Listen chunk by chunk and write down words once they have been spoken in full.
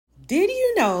Did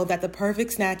you know that the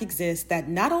perfect snack exists that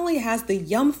not only has the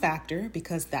yum factor,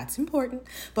 because that's important,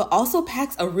 but also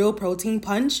packs a real protein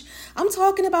punch? I'm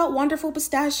talking about Wonderful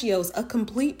Pistachios, a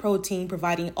complete protein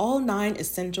providing all 9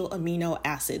 essential amino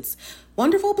acids.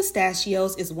 Wonderful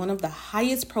Pistachios is one of the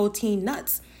highest protein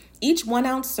nuts. Each 1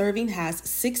 ounce serving has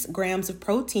 6 grams of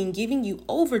protein, giving you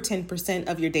over 10%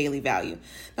 of your daily value.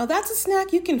 Now that's a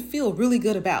snack you can feel really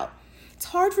good about. It's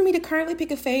hard for me to currently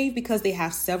pick a fave because they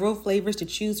have several flavors to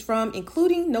choose from,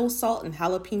 including no salt and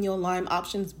jalapeno lime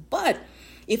options. But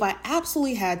if I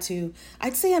absolutely had to,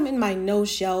 I'd say I'm in my no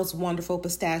shells Wonderful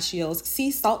Pistachios sea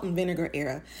salt and vinegar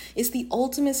era. It's the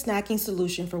ultimate snacking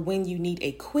solution for when you need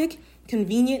a quick,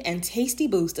 convenient, and tasty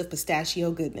boost of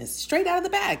pistachio goodness straight out of the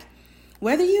bag.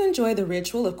 Whether you enjoy the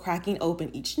ritual of cracking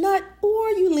open each nut or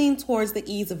you lean towards the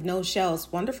ease of no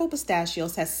shells, Wonderful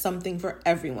Pistachios has something for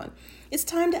everyone. It's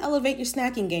time to elevate your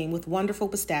snacking game with Wonderful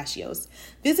Pistachios.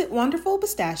 Visit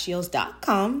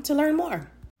wonderfulpistachios.com to learn more.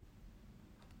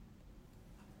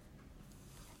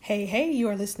 Hey, you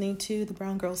are listening to the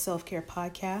Brown Girl Self-Care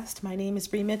Podcast. My name is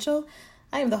Bree Mitchell.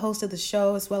 I am the host of the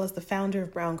show as well as the founder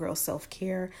of Brown Girl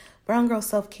Self-Care. Brown Girl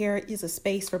Self-Care is a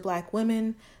space for Black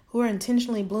women who are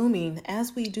intentionally blooming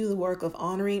as we do the work of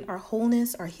honoring our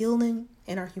wholeness, our healing,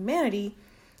 and our humanity.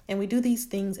 And we do these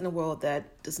things in a world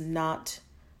that does not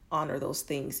honor those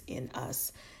things in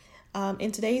us.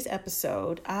 In today's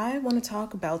episode, I want to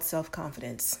talk about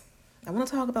self-confidence. And I want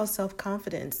to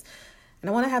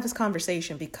have this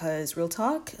conversation because, real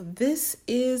talk, this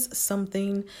is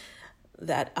something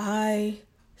that I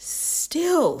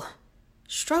still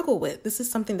struggle with.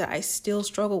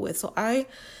 So I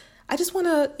just want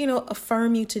to,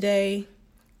 affirm you today,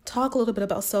 talk a little bit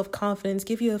about self-confidence,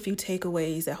 give you a few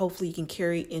takeaways that hopefully you can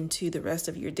carry into the rest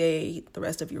of your day, the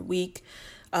rest of your week,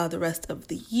 the rest of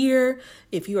the year.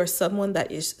 If you are someone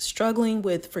that is struggling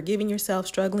with forgiving yourself,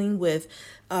 struggling with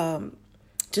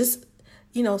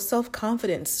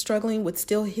self-confidence, struggling with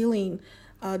still healing,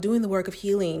 doing the work of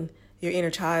healing your inner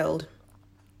child,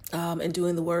 and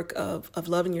doing the work of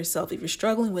loving yourself. If you're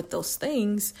struggling with those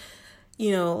things,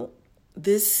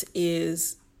 this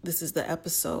is the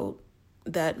episode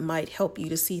that might help you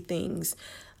to see things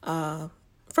from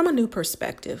a new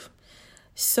perspective.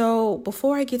 So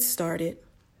before I get started,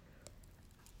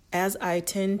 as I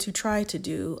tend to try to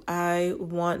do, I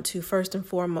want to first and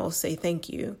foremost say thank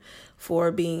you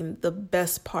for being the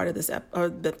best part of this,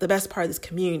 the best part of this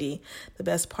community,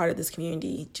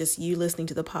 just you listening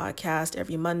to the podcast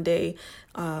every Monday.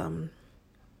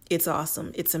 It's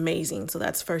awesome. It's amazing. So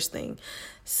that's first thing.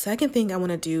 Second thing I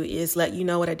want to do is let you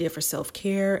know what I did for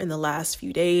self-care in the last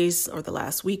few days or the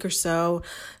last week or so.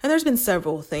 And there's been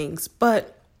several things,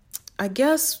 but I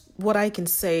guess what I can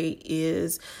say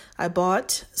is I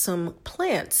bought some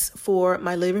plants for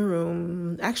my living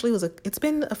room. Actually, it's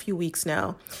been a few weeks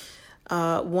now.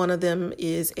 One of them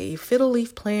is a fiddle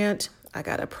leaf plant. I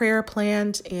got a prayer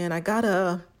plant, and I got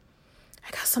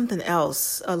something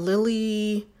else, a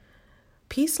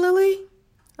peace lily.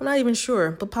 I'm not even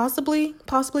sure, but possibly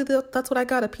that's what I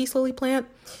got, a peace lily plant.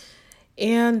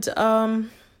 And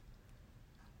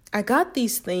I got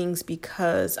these things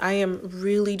because I am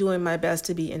really doing my best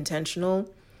to be intentional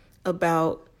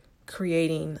about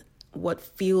creating what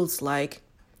feels like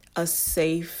a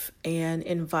safe and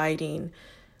inviting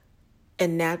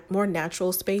and more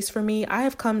natural space for me. I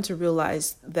have come to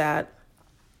realize that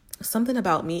something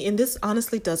about me, and this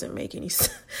honestly doesn't make any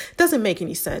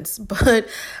sense, but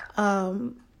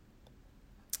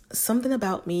something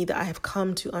about me that I have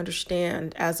come to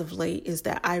understand as of late is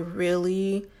that I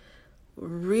really,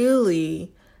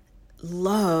 really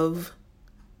love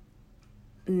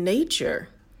nature.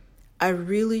 I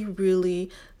really,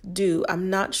 really do. I'm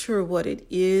not sure what it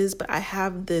is, but I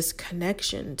have this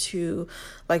connection to,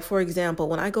 like, for example,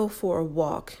 when I go for a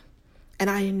walk, and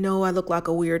I know I look like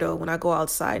a weirdo when I go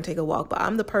outside and take a walk, but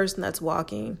I'm the person that's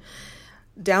walking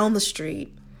down the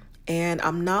street and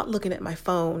I'm not looking at my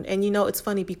phone. And it's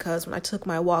funny because when I took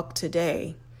my walk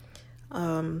today,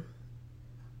 a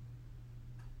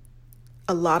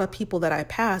lot of people that I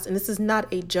passed, and this is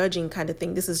not a judging kind of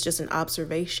thing, this is just an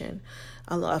observation.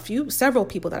 Several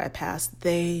people that I passed,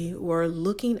 they were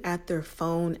looking at their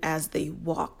phone as they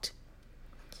walked.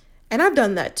 And I've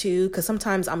done that too, because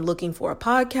sometimes I'm looking for a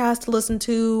podcast to listen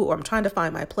to, or I'm trying to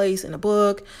find my place in a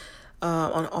book,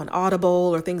 on Audible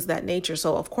or things of that nature.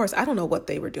 So of course, I don't know what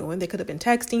they were doing. They could have been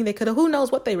texting, who knows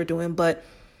what they were doing. But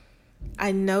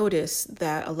I noticed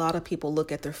that a lot of people look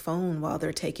at their phone while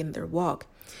they're taking their walk.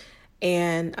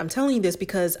 And I'm telling you this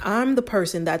because I'm the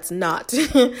person that's not.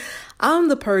 I'm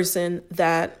the person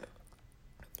that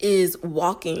is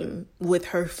walking with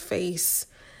her face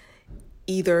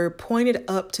either pointed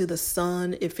up to the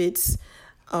sun if it's,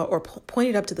 or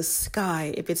pointed up to the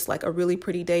sky if it's like a really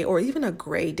pretty day, or even a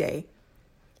gray day.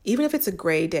 Even if it's a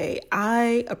gray day,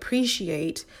 I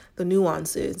appreciate the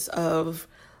nuances of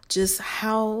just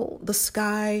how the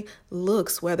sky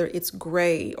looks, whether it's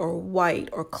gray or white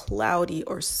or cloudy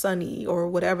or sunny or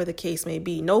whatever the case may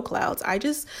be. No clouds. I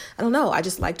don't know. I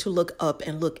just like to look up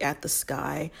and look at the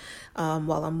sky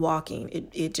while I'm walking.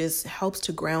 It just helps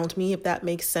to ground me, if that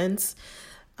makes sense,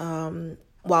 while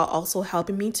also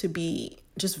helping me to be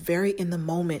just very in the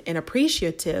moment and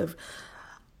appreciative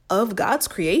of God's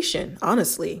creation.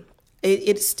 Honestly,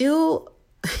 it still,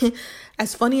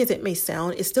 as funny as it may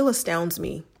sound, it still astounds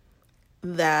me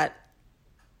that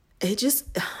it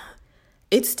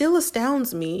still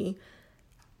astounds me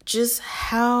just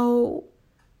how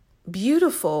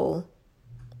beautiful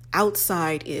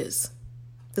outside is.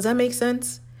 Does that make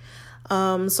sense?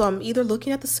 So I'm either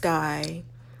looking at the sky,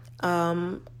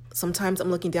 sometimes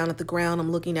I'm looking down at the ground,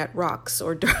 I'm looking at rocks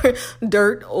or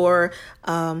dirt or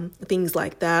things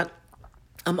like that.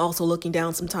 I'm also looking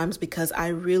down sometimes because I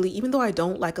really, even though I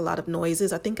don't like a lot of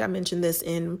noises, I think I mentioned this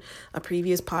in a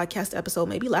previous podcast episode,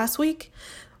 maybe last week,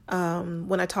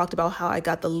 when I talked about how I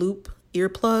got the Loop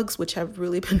earplugs, which have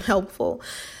really been helpful.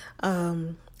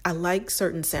 I like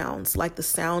certain sounds, like the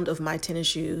sound of my tennis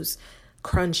shoes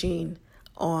crunching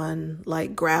on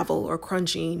like gravel or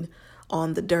crunching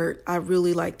on the dirt. I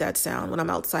really like that sound when I'm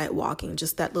outside walking,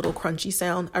 just that little crunchy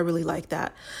sound. I really like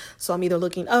that. So I'm either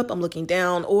looking up, I'm looking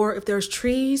down, or if there's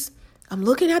trees, I'm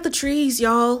looking at the trees,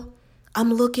 y'all.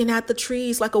 I'm looking at the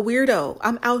trees like a weirdo.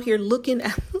 I'm out here looking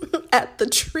at the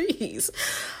trees.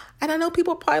 And I know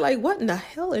people are probably like, what in the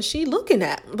hell is she looking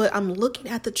at? But I'm looking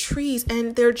at the trees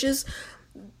and they're just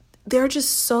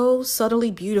so subtly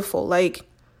beautiful. Like,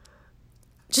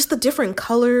 just the different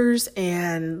colors,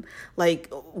 and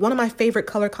like one of my favorite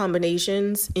color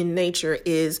combinations in nature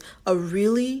is a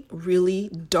really, really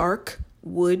dark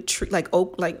wood tree, like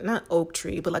oak, like not oak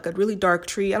tree, but like a really dark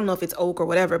tree. I don't know if it's oak or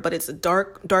whatever, but it's a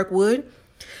dark wood.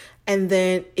 And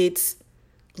then its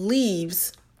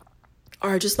leaves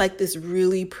are just like this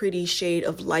really pretty shade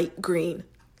of light green,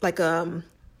 like a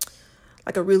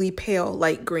really pale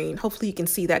light green. Hopefully you can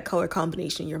see that color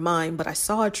combination in your mind. But I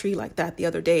saw a tree like that the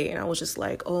other day and I was just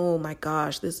like, oh my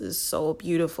gosh, this is so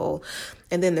beautiful.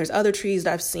 And then there's other trees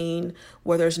that I've seen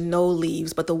where there's no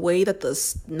leaves, but the way that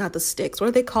not the sticks, what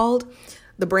are they called?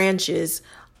 The branches,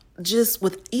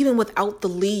 even without the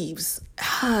leaves,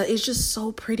 it's just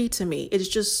so pretty to me. It's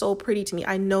just so pretty to me.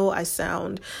 I know I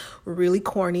sound really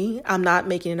corny. I'm not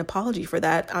making an apology for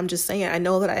that. I'm just saying, I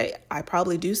know that I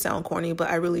probably do sound corny, but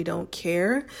I really don't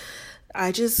care.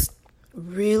 I just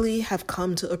really have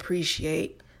come to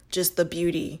appreciate just the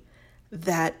beauty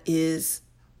that is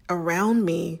around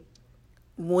me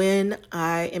when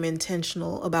I am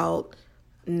intentional about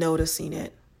noticing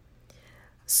it.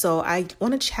 So I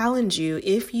want to challenge you,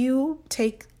 if you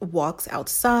take walks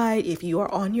outside, if you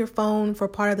are on your phone for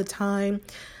part of the time,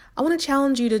 I want to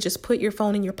challenge you to just put your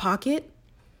phone in your pocket,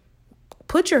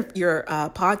 put your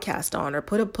podcast on, or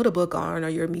put a book on, or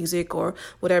your music, or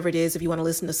whatever it is if you want to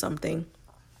listen to something.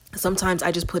 Sometimes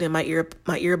I just put in my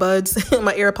earbuds,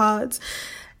 my AirPods,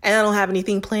 and I don't have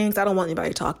anything playing because I don't want anybody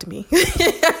to talk to me.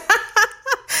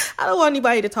 I don't want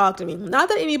anybody to talk to me. Not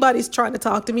that anybody's trying to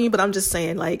talk to me, but I'm just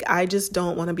saying, like, I just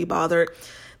don't want to be bothered.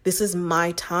 This is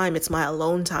my time. It's my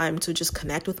alone time to just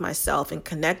connect with myself and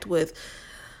connect with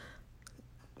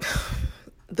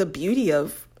the beauty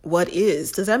of what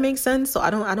is. Does that make sense? So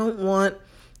I don't want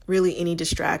really any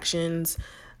distractions.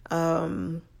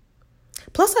 Plus,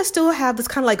 I still have this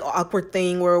kind of like awkward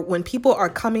thing where when people are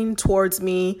coming towards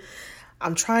me,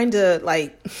 I'm trying to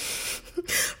like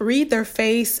read their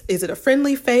face. Is it a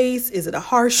friendly face? Is it a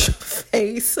harsh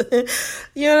face?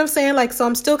 You know what I'm saying? Like, so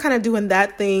I'm still kind of doing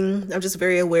that thing. I'm just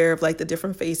very aware of like the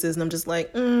different faces. And I'm just like,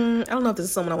 I don't know if this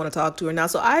is someone I want to talk to or not.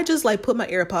 So I just like put my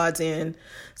AirPods in.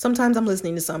 Sometimes I'm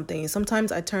listening to something.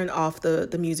 Sometimes I turn off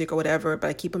the music or whatever, but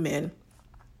I keep them in.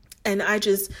 And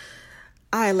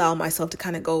I allow myself to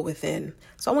kind of go within.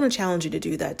 So I want to challenge you to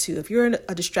do that too. If you're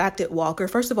a distracted walker,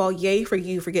 first of all, yay for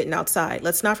you for getting outside.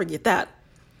 Let's not forget that.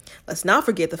 Let's not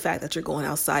forget the fact that you're going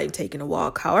outside and taking a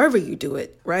walk, however you do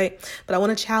it, right? But I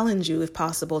want to challenge you, if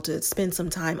possible, to spend some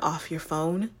time off your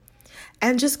phone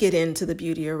and just get into the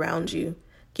beauty around you.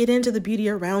 Get into the beauty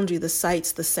around you, the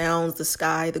sights, the sounds, the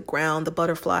sky, the ground, the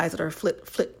butterflies that are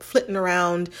flitting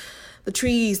around, the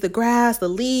trees, the grass, the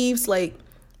leaves, like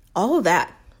all of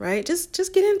that, right?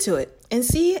 Just get into it and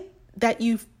see that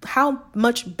how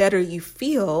much better you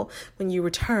feel when you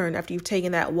return after you've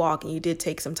taken that walk and you did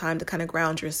take some time to kind of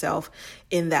ground yourself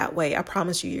in that way. I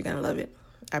promise you, you're going to love it.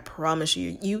 I promise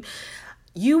you.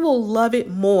 you will love it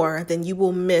more than you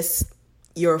will miss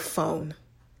your phone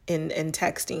and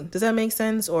texting. Does that make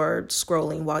sense? Or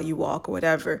scrolling while you walk or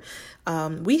whatever.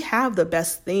 We have the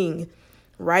best thing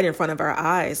right in front of our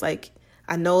eyes. Like,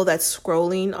 I know that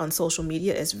scrolling on social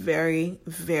media is very,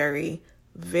 very,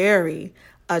 very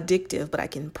addictive, but I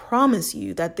can promise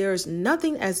you that there is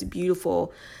nothing as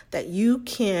beautiful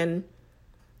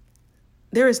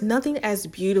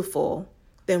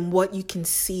than what you can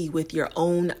see with your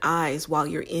own eyes while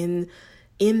you're in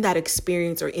that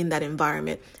experience or in that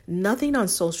environment. Nothing on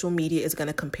social media is going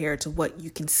to compare to what you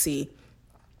can see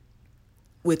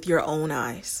with your own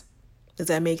eyes. Does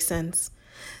that make sense?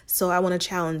 So I want to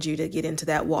challenge you to get into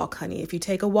that walk, honey. If you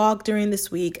take a walk during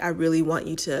this week, I really want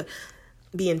you to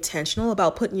be intentional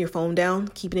about putting your phone down,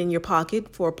 keeping it in your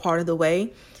pocket for a part of the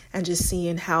way, and just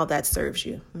seeing how that serves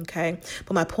you. Okay.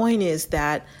 But my point is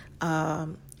that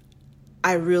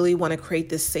I really want to create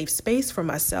this safe space for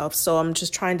myself. So I'm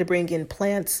just trying to bring in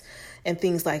plants and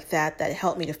things like that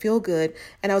help me to feel good.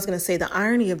 And I was going to say the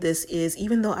irony of this is,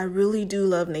 even though I really do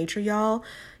love nature, y'all,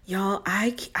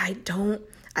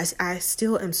 I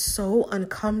still am so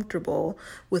uncomfortable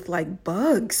with like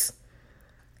bugs,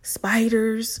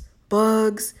 spiders,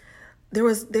 bugs.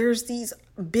 There's these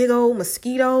big old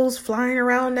mosquitoes flying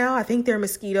around now. I think they're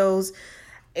mosquitoes.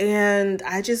 And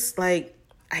I just like,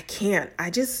 I can't.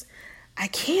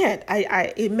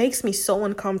 It makes me so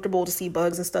uncomfortable to see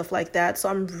bugs and stuff like that. So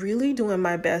I'm really doing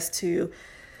my best to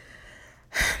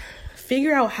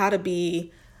figure out how to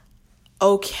be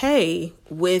okay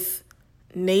with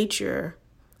nature.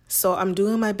 So I'm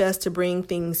doing my best to bring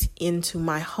things into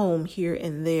my home here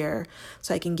and there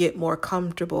so I can get more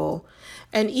comfortable.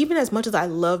 And even as much as I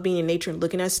love being in nature and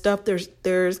looking at stuff,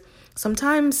 there's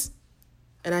sometimes,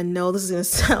 and I know this is going to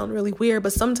sound really weird,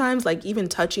 but sometimes like even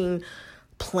touching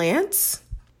plants,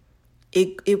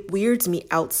 it weirds me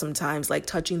out sometimes, like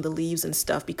touching the leaves and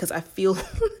stuff, because I feel, I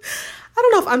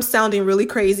don't know if I'm sounding really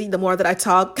crazy the more that I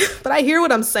talk, but I hear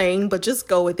what I'm saying, but just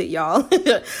go with it, y'all.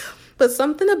 But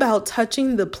something about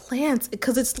touching the plants,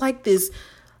 because it's like this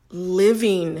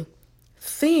living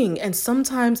thing. And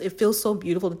sometimes it feels so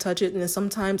beautiful to touch it. And then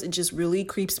sometimes it just really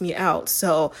creeps me out.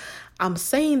 So I'm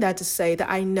saying that to say that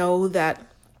I know that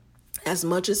as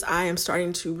much as I am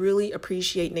starting to really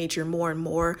appreciate nature more and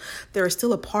more, there is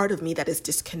still a part of me that is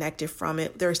disconnected from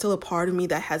it. There is still a part of me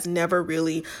that has never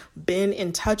really been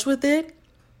in touch with it.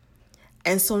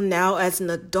 And so now as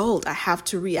an adult, I have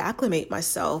to reacclimate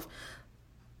myself,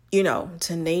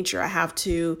 to nature. I have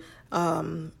to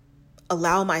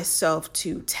allow myself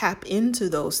to tap into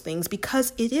those things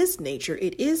because it is nature.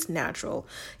 It is natural.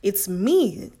 It's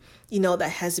me, that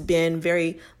has been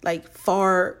very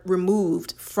far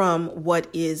removed from what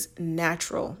is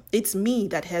natural. It's me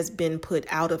that has been put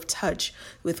out of touch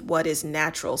with what is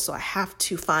natural. So I have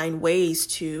to find ways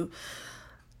to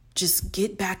just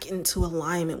get back into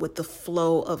alignment with the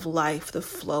flow of life, the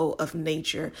flow of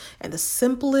nature. And the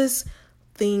simplest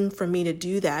thing for me to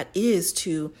do that is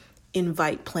to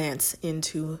invite plants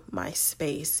into my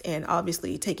space, and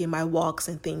obviously taking my walks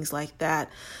and things like that.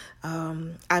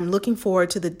 I'm looking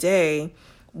forward to the day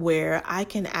where I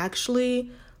can actually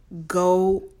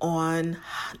go on,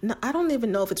 I don't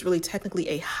even know if it's really technically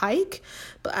a hike,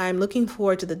 but I'm looking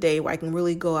forward to the day where I can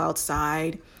really go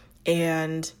outside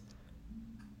and,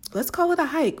 let's call it a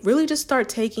hike, really just start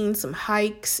taking some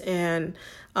hikes and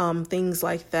things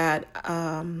like that.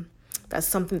 That's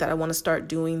something that I want to start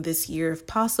doing this year if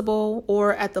possible,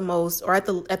 or at the most, or at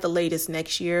the latest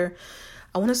next year.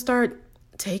 I want to start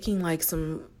taking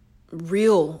some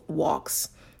real walks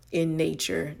in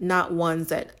nature, not ones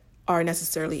that are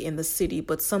necessarily in the city,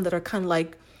 but some that are kind of a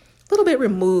little bit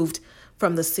removed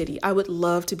from the city. I would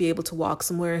love to be able to walk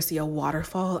somewhere and see a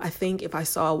waterfall. I think if I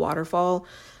saw a waterfall,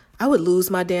 I would lose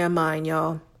my damn mind,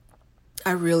 y'all.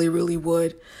 I really, really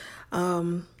would.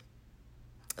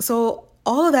 So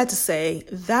all of that to say,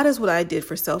 that is what I did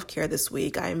for self-care this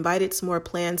week. I invited some more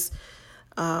plants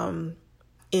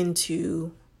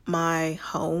into my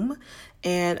home,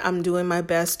 and I'm doing my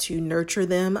best to nurture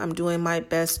them. I'm doing my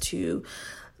best to,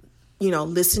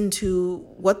 listen to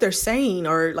what they're saying,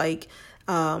 or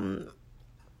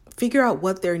figure out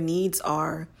what their needs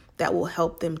are that will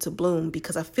help them to bloom.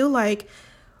 Because I feel like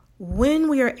when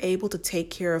we are able to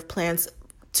take care of plants,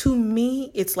 to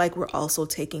me, it's like we're also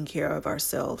taking care of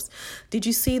ourselves. Did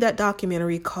you see that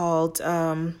documentary called,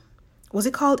 was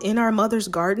it called In Our Mother's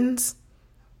Gardens?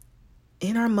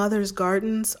 In Our Mother's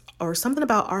Gardens, or something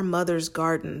about Our Mother's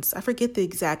Gardens. I forget the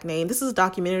exact name. This is a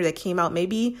documentary that came out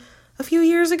maybe a few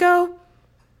years ago.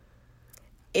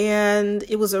 And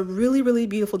it was a really, really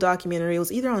beautiful documentary. It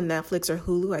was either on Netflix or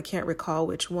Hulu. I can't recall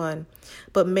which one.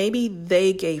 But maybe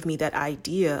they gave me that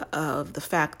idea of the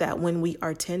fact that when we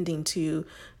are tending to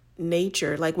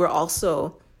nature, like we're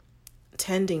also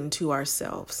tending to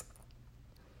ourselves.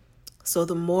 So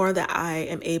the more that I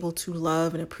am able to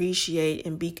love and appreciate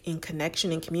and be in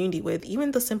connection and community with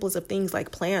even the simplest of things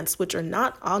like plants, which are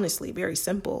not honestly very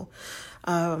simple,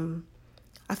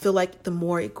 I feel like the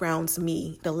more it grounds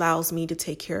me, it allows me to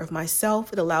take care of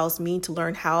myself. It allows me to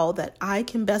learn how that I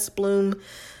can best bloom,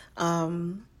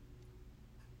 and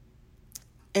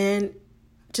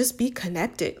just be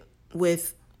connected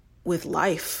with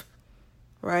life,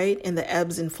 right? And the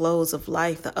ebbs and flows of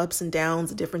life, the ups and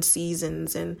downs, the different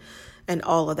seasons, and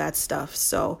all of that stuff.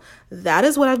 So that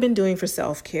is what I've been doing for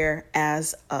self-care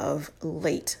as of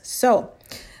late. So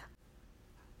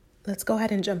let's go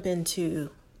ahead and jump into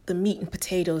the meat and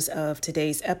potatoes of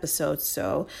today's episode.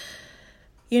 So,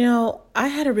 I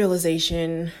had a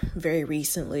realization very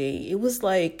recently. It was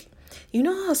like,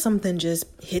 how something just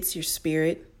hits your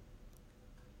spirit?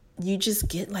 You just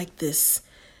get like this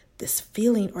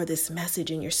feeling or this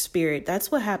message in your spirit.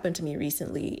 That's what happened to me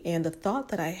recently. And the thought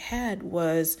that I had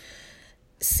was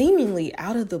seemingly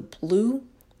out of the blue,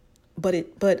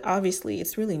 but obviously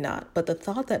it's really not. But the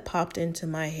thought that popped into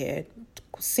my head,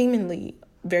 seemingly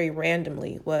very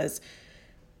randomly, was,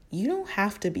 you don't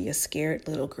have to be a scared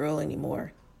little girl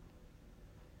anymore.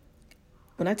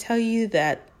 When I tell you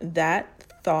that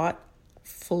thought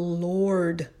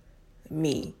floored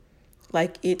me,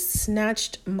 like it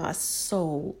snatched my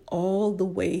soul all the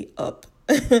way up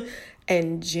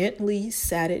and gently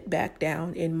sat it back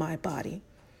down in my body.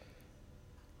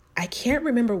 I can't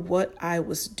remember what I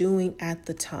was doing at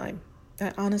the time.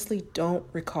 I honestly don't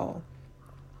recall.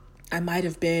 I might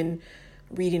have been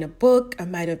reading a book. I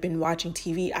might have been watching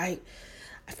TV. I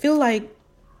feel like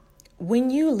when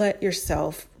you let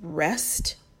yourself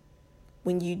rest,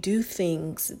 when you do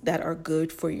things that are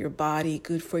good for your body,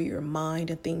 good for your mind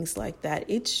and things like that,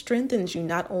 it strengthens you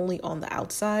not only on the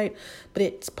outside, but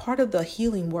it's part of the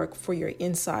healing work for your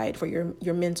inside, for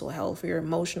your mental health, for your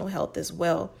emotional health as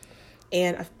well.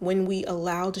 And when we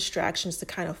allow distractions to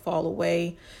kind of fall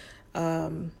away,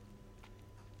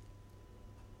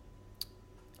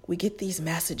 we get these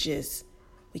messages.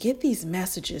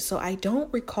 So I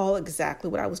don't recall exactly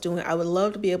what I was doing. I would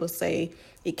love to be able to say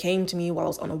it came to me while I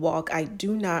was on a walk. I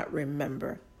do not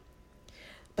remember.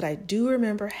 But I do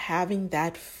remember having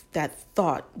that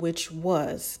thought, which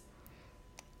was,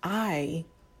 I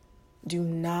do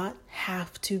not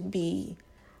have to be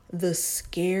the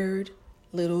scared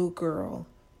little girl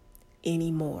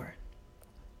anymore.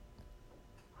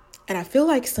 And I feel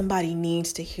like somebody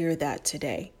needs to hear that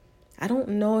today. I don't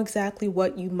know exactly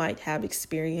what you might have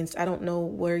experienced. I don't know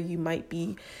where you might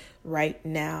be right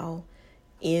now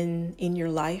in your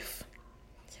life.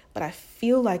 But I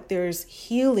feel like there's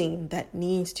healing that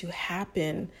needs to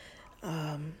happen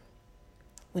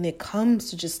when it comes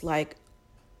to just like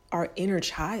our inner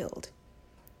child.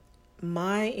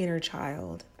 My inner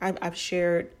child. I've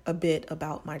shared a bit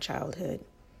about my childhood.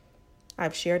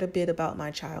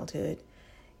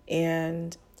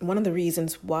 And one of the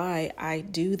reasons why I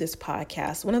do this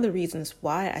podcast, one of the reasons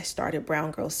why I started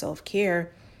Brown Girl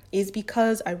Self-Care is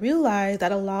because I realized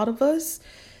that a lot of us,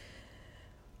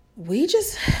 we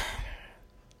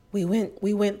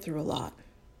went through a lot.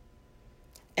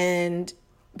 And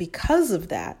because of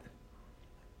that,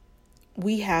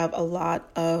 we have a lot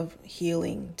of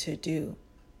healing to do.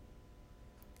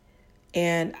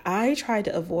 And I tried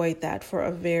to avoid that for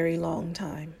a very long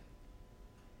time.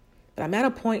 But I'm at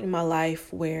a point in my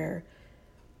life where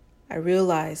I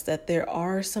realize that there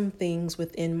are some things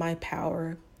within my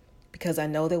power, because I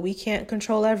know that we can't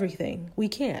control everything. We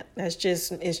can't. It's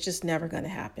just never going to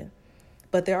happen.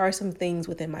 But there are some things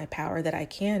within my power that I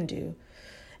can do.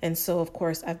 And so, of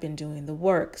course, I've been doing the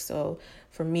work. So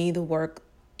for me, the work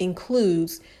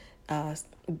includes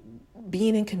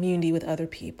being in community with other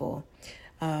people,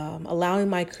 allowing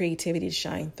my creativity to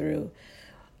shine through,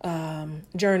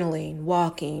 journaling,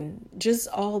 walking, just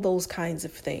all those kinds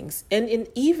of things. And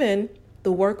even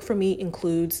the work for me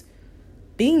includes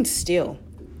being still.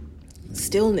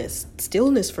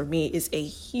 Stillness for me is a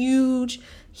huge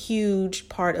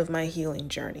part of my healing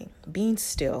journey. Being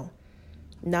still,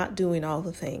 not doing all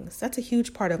the things. That's a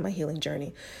huge part of my healing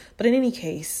journey. But in any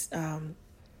case,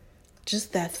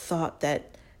 just that thought,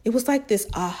 that it was like this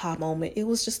aha moment. It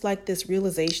was just like this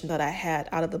realization that I had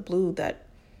out of the blue that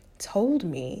told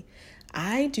me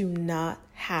I do not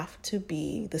have to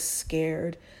be the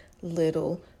scared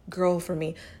little girl for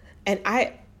me.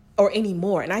 Or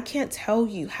anymore. And I can't tell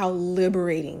you how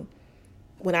liberating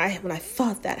when I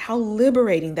thought that, how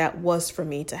liberating that was for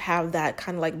me to have that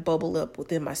kind of like bubble up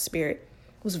within my spirit.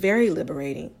 It was very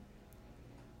liberating.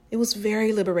 It was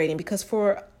very liberating because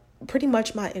for pretty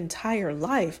much my entire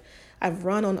life, I've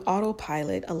run on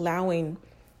autopilot, allowing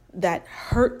that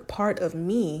hurt part of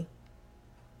me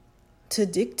to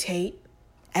dictate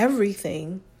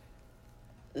everything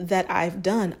that I've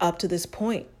done up to this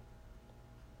point.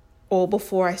 Or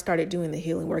before I started doing the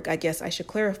healing work, I guess I should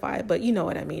clarify, but you know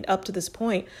what I mean. Up to this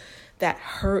point, that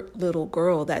hurt little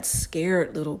girl, that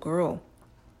scared little girl,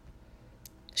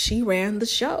 she ran the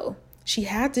show. She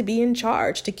had to be in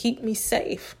charge to keep me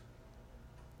safe.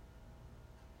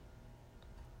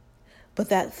 But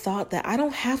that thought that I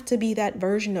don't have to be that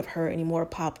version of her anymore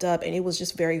popped up, and it was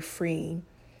just very freeing.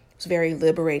 It was very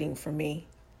liberating for me.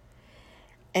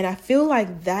 And I feel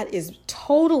like that is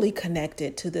totally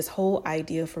connected to this whole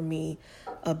idea for me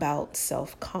about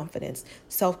self-confidence.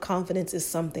 Self-confidence is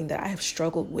something that I have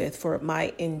struggled with for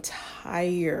my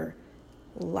entire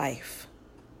life.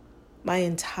 My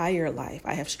entire life,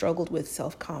 I have struggled with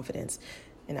self-confidence.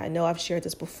 And I know I've shared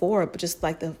this before, but just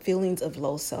like the feelings of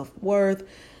low self-worth,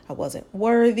 I wasn't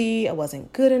worthy, I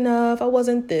wasn't good enough, I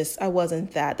wasn't this, I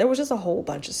wasn't that. There was just a whole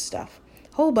bunch of stuff.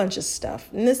 And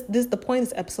the point of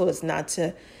this episode is not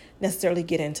to necessarily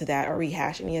get into that or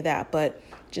rehash any of that, but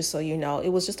just so you know, it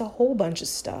was just a whole bunch of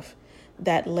stuff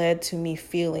that led to me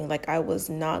feeling like I was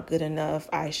not good enough.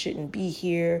 I shouldn't be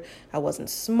here. I wasn't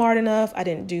smart enough. I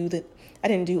didn't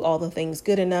do all the things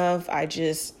good enough. I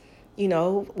just,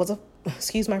 was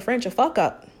excuse my French, a fuck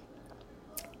up.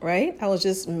 Right? I was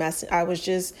just messing. I was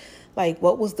just like,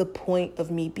 what was the point of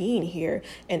me being here?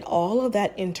 And all of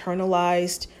that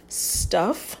internalized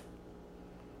stuff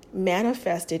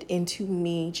manifested into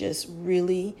me just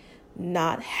really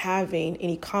not having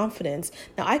any confidence.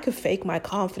 Now, I could fake my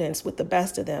confidence with the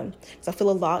best of them because I feel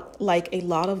a lot like a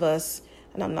lot of us,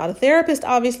 and I'm not a therapist,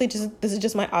 obviously, this is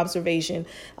just my observation.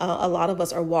 A lot of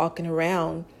us are walking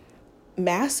around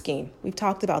masking. We've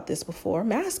talked about this before.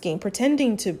 Masking,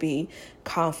 pretending to be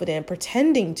confident,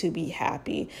 pretending to be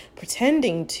happy,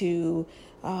 pretending to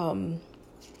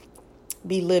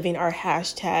be living our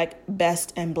hashtag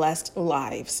best and blessed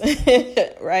lives,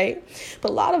 right?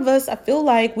 But a lot of us, I feel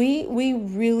like we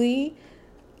really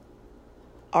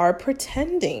are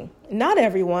pretending. Not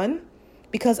everyone,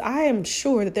 because I am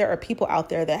sure that there are people out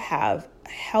there that have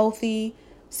healthy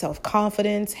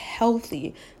self-confidence,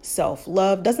 healthy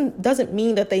self-love. Doesn't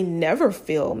mean that they never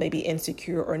feel maybe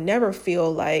insecure or never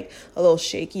feel like a little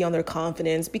shaky on their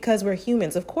confidence, because we're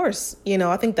humans, of course.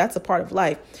 I think that's a part of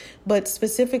life. But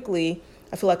specifically,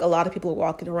 I feel like a lot of people are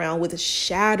walking around with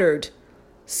shattered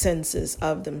senses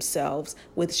of themselves,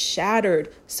 with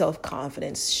shattered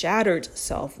self-confidence, shattered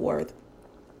self-worth.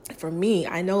 For me,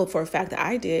 I know for a fact that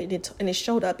I did, and it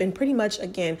showed up in pretty much,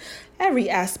 again, every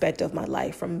aspect of my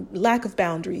life, from lack of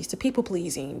boundaries to people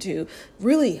pleasing to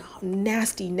really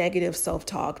nasty negative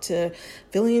self-talk to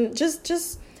feeling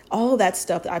just all that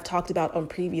stuff that I've talked about on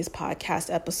previous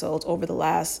podcast episodes over the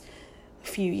last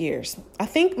few years. I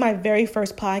think my very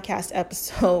first podcast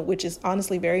episode, which is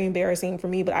honestly very embarrassing for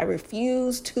me, but I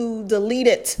refuse to delete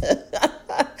it,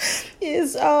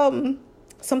 is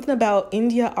something about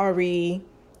India Ari,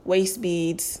 waist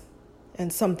beads,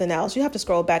 and something else. You have to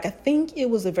scroll back. I think it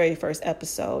was the very first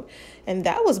episode. And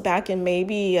that was back in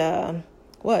maybe,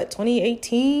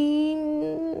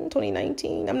 2018,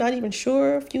 2019? I'm not even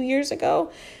sure, a few years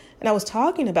ago. And I was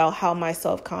talking about how my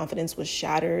self-confidence was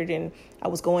shattered and I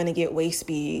was going to get waist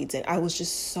beads. And I was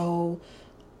just so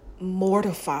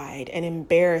mortified and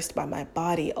embarrassed by my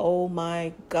body. Oh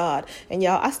my God. And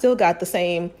y'all, I still got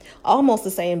almost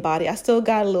the same body. I still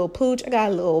got a little pooch. I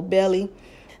got a little belly.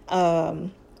 I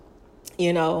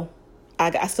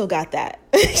still got that,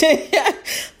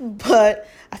 but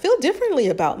I feel differently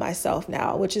about myself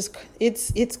now, which is,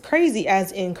 it's crazy,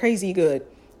 as in crazy good.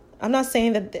 I'm not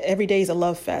saying that every day is a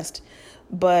love fest,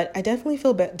 but I definitely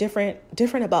feel different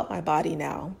about my body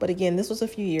now. But again, this was a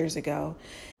few years ago.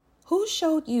 Who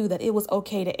showed you that it was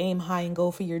okay to aim high and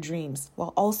go for your dreams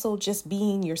while also just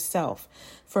being yourself?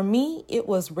 For me, it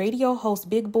was radio host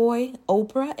Big Boy,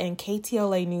 Oprah, and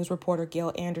KTLA news reporter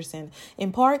Gail Anderson.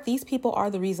 In part, these people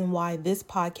are the reason why this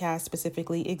podcast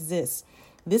specifically exists.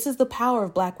 This is the power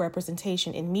of Black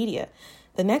representation in media.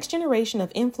 The next generation of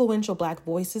influential Black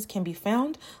voices can be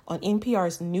found on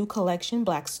NPR's new collection,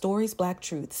 Black Stories, Black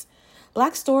Truths.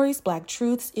 Black Stories, Black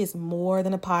Truths is more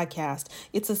than a podcast.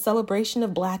 It's a celebration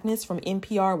of Blackness from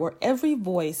NPR, where every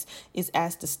voice is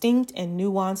as distinct and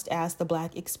nuanced as the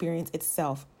Black experience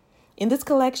itself. In this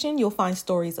collection, you'll find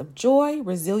stories of joy,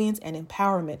 resilience, and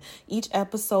empowerment. Each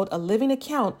episode, a living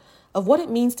account of what it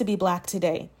means to be Black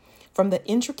today. From the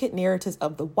intricate narratives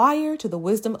of The Wire to the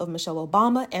wisdom of Michelle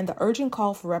Obama and the urgent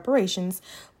call for reparations,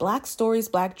 Black Stories,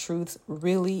 Black Truths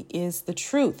really is the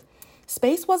truth.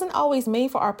 Space wasn't always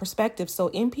made for our perspective, so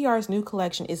NPR's new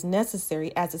collection is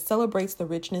necessary as it celebrates the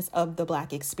richness of the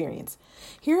Black experience.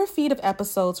 Here are a feed of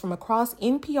episodes from across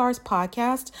NPR's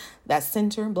podcasts that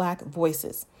center Black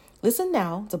voices. Listen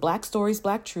now to Black Stories,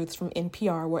 Black Truths from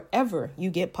NPR wherever you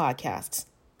get podcasts.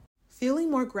 Feeling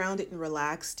more grounded and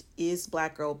relaxed is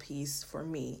Black Girl Peace for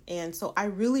me. And so I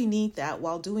really need that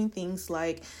while doing things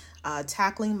like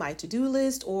tackling my to-do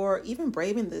list or even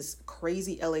braving this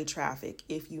crazy LA traffic.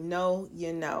 If you know,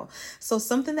 you know. So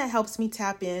something that helps me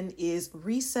tap in is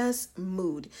Recess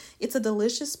Mood. It's a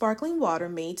delicious sparkling water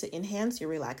made to enhance your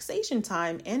relaxation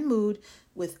time and mood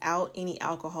without any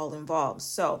alcohol involved.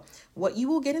 So what you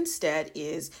will get instead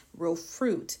is real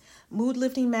fruit,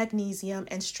 mood-lifting magnesium,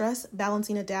 and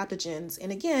stress-balancing adaptogens. And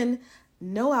again,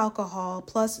 no alcohol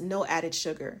plus no added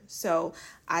sugar. So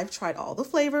I've tried all the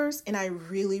flavors and I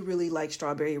really, really like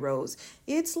strawberry rose.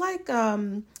 It's like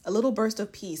a little burst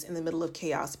of peace in the middle of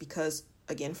chaos because,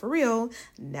 again, for real,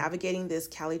 navigating this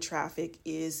Cali traffic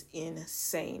is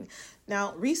insane.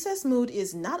 Now, Recess Mood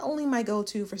is not only my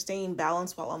go-to for staying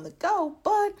balanced while on the go,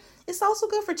 but it's also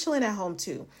good for chilling at home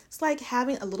too. It's like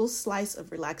having a little slice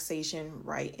of relaxation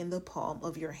right in the palm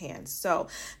of your hand. So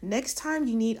next time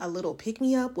you need a little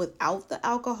pick-me-up without the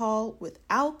alcohol,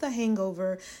 without the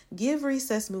hangover, give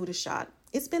Recess Mood a shot.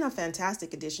 It's been a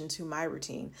fantastic addition to my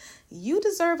routine. You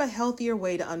deserve a healthier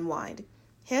way to unwind.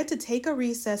 Head to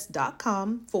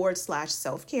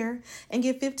takearecess.com/self-care and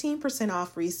get 15%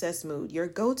 off Recess Mood, your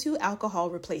go-to alcohol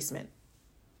replacement.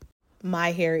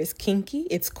 My hair is kinky,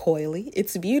 it's coily,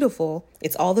 it's beautiful,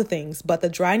 it's all the things, but the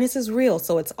dryness is real,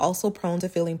 so it's also prone to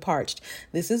feeling parched.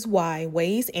 This is why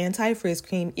Ouai's Anti-Frizz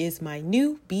Cream is my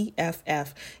new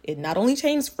BFF. It not only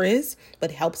changes frizz, but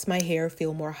helps my hair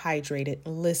feel more hydrated.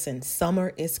 Listen,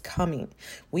 summer is coming.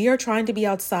 We are trying to be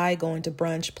outside, going to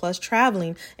brunch, plus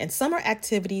traveling, and summer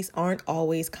activities aren't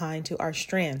always kind to our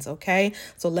strands, okay?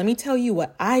 So let me tell you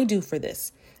what I do for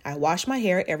this. I wash my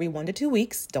hair every 1 to 2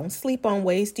 weeks. Don't sleep on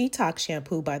Ouai's Detox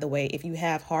Shampoo, by the way, if you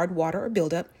have hard water or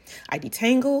buildup. I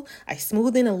detangle, I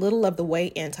smooth in a little of the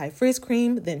Ouai Anti-Frizz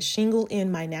Cream, then shingle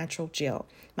in my natural gel.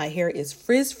 My hair is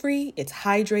frizz-free, it's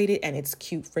hydrated, and it's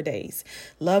cute for days.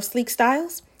 Love sleek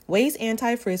styles? Ouai's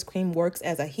Anti-Frizz Cream works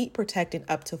as a heat protectant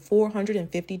up to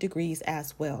 450 degrees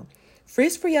as well.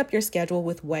 Frizz free up your schedule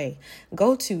with Ouai.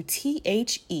 Go to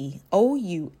THEOUAI.com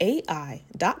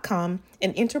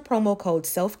and enter promo code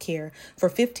SELFCARE for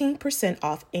 15%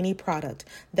 off any product.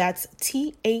 That's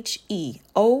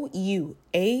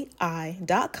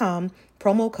THEOUAI.com,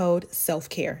 promo code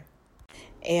SELFCARE.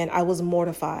 And I was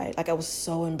mortified. Like, I was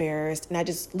so embarrassed. And I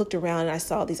just looked around and I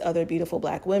saw these other beautiful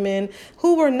Black women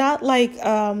who were not like,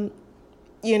 all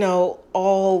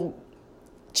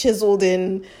chiseled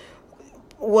and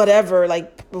whatever,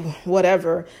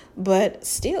 but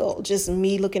still just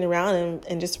me looking around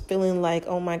and just feeling like,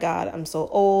 oh my God, I'm so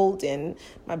old and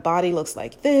my body looks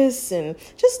like this, and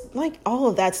just like all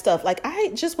of that stuff. Like,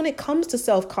 when it comes to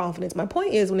self-confidence, my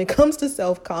point is, when it comes to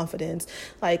self-confidence,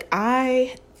 like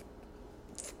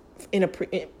in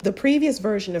the previous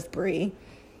version of Brie,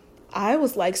 I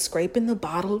was like scraping the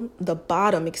bottom,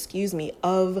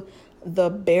 of the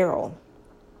barrel.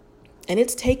 And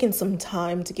it's taken some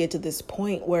time to get to this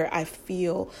point where I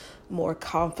feel more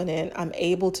confident. I'm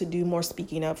able to do more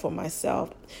speaking up for myself.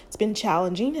 It's been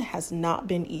challenging. It has not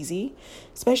been easy,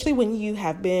 especially when you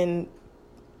have been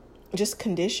just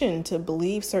conditioned to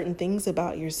believe certain things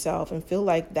about yourself and feel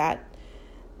like that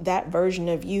version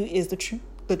of you is the true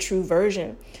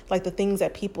version. Like the things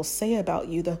that people say about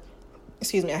you,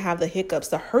 I have the hiccups,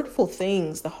 the hurtful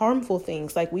things, the harmful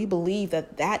things. Like, we believe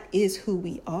that is who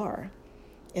we are.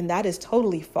 And that is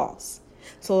totally false.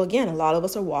 So again, a lot of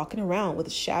us are walking around with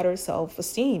shattered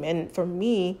self-esteem. And for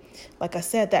me, like I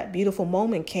said, that beautiful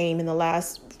moment came in the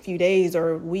last few days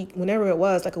or week, whenever it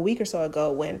was, like a week or so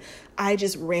ago, when I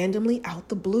just randomly out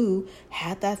the blue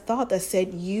had that thought that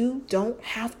said, you don't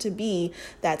have to be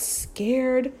that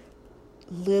scared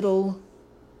little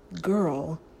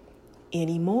girl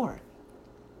anymore.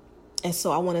 And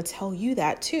so I want to tell you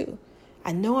that too.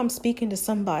 I know I'm speaking to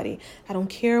somebody. I don't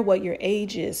care what your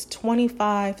age is,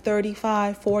 25,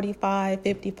 35, 45,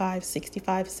 55,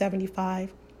 65,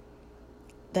 75.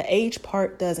 The age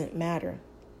part doesn't matter.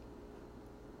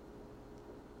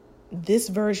 This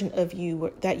version of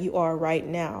you that you are right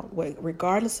now,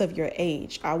 regardless of your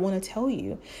age, I want to tell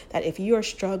you that if you are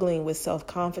struggling with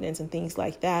self-confidence and things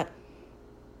like that,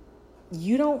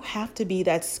 you don't have to be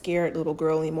that scared little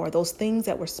girl anymore. Those things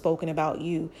that were spoken about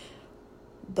you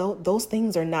those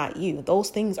things are not you. Those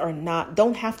things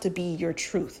don't have to be your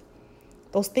truth.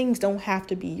 Those things don't have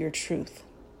to be your truth.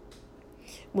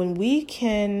 When we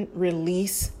can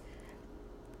release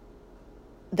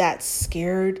that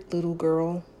scared little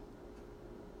girl,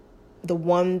 the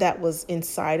one that was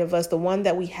inside of us, the one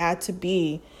that we had to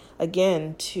be,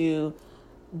 again,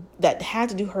 that had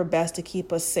to do her best to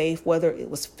keep us safe, whether it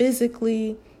was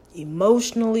physically,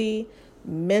 emotionally,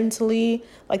 mentally,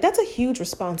 like that's a huge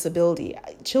responsibility.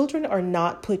 Children are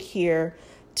not put here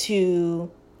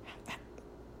to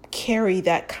carry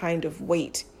that kind of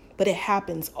weight, but it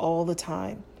happens all the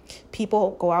time.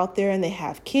 People go out there and they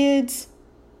have kids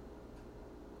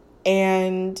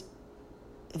and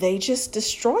they just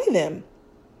destroy them.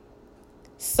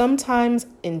 Sometimes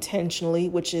intentionally,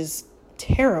 which is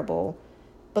terrible,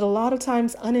 but a lot of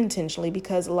times unintentionally,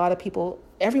 because a lot of people,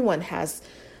 everyone has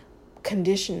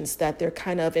conditions that they're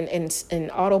kind of in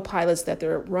autopilots that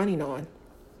they're running on,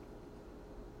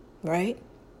 right?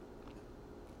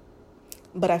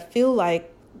 But I feel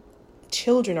like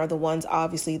children are the ones,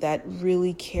 obviously, that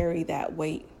really carry that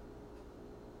weight.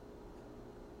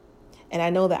 And I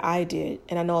know that I did,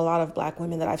 and I know a lot of Black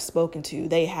women that I've spoken to,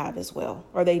 they have as well,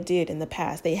 or they did in the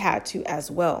past. They had to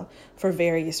as well for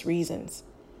various reasons.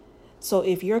 So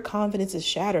if your confidence is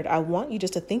shattered, I want you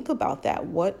just to think about that.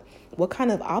 What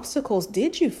kind of obstacles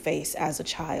did you face as a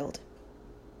child?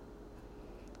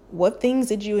 What things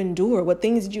did you endure? What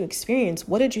things did you experience?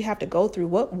 What did you have to go through?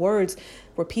 What words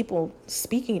were people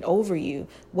speaking over you?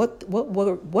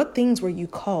 What things were you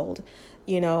called?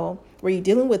 Were you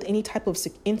dealing with any type of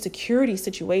insecurity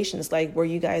situations? Like, were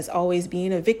you guys always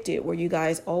being evicted? Were you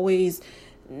guys always,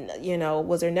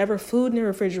 was there never food in the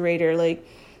refrigerator? Like,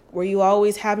 were you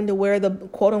always having to wear the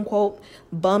quote unquote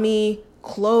bummy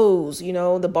clothes,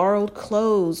 the borrowed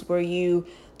clothes? Were you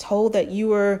told that you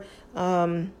were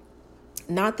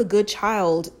not the good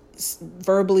child,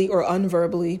 verbally or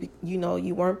unverbally?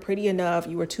 You weren't pretty enough.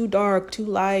 You were too dark, too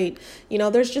light.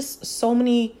 There's just so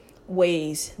many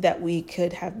ways that we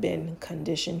could have been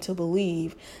conditioned to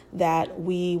believe that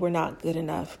we were not good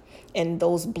enough. And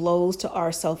those blows to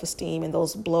our self-esteem and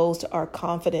those blows to our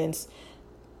confidence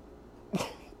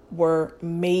were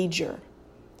major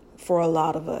for a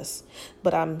lot of us.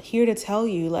 But I'm here to tell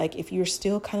you, like, if you're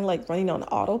still kind of like running on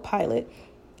autopilot,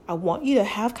 I want you to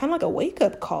have kind of like a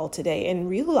wake-up call today and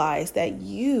realize that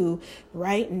you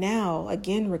right now,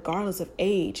 again, regardless of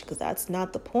age, because that's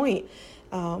not the point.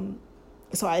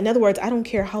 So in other words, I don't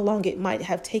care how long it might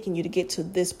have taken you to get to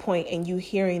this point and you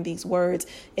hearing these words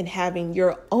and having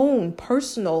your own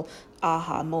personal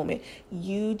aha moment.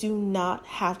 You do not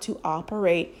have to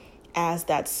operate as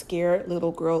that scared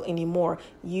little girl anymore.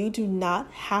 You do not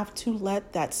have to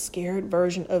let that scared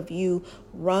version of you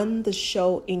run the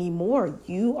show anymore.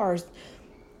 You are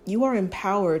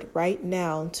empowered right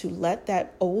now to let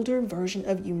that older version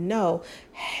of you know,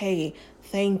 hey,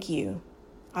 thank you.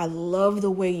 I love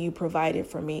the way you provided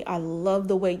for me. I love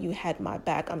the way you had my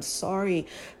back. I'm sorry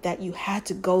that you had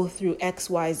to go through X,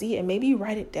 Y, Z, and maybe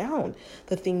write it down,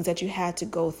 the things that you had to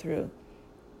go through.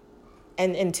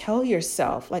 And tell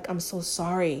yourself, like, I'm so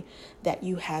sorry that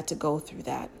you had to go through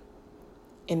that.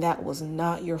 And that was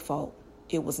not your fault.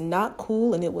 It was not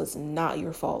cool, and it was not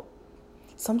your fault.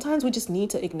 Sometimes we just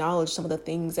need to acknowledge some of the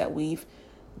things that we've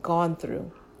gone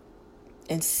through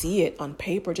and see it on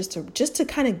paper, just to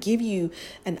kind of give you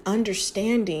an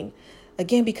understanding.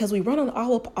 Again, because we run on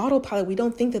autopilot, we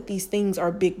don't think that these things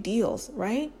are big deals,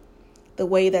 right? The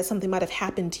way that something might have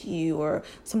happened to you or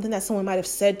something that someone might have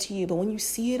said to you. But when you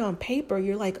see it on paper,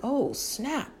 you're like, oh,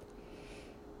 snap.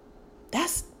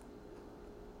 That's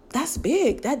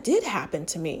big. That did happen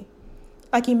to me.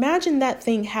 Like, imagine that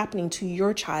thing happening to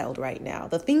your child right now.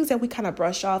 The things that we kind of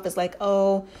brush off as like,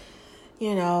 oh,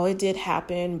 it did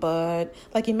happen, but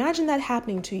like, imagine that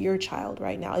happening to your child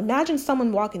right now. Imagine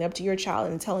someone walking up to your child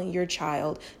and telling your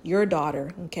child, your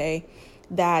daughter, okay,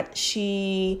 that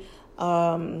she,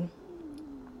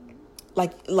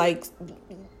 like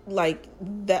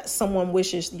that someone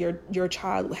wishes your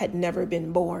child had never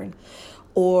been born,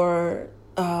 or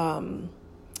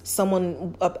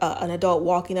someone, an adult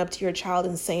walking up to your child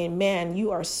and saying, man,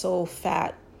 you are so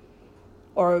fat,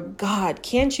 or God,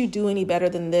 can't you do any better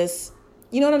than this?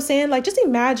 You know what I'm saying? Like, just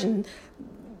imagine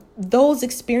those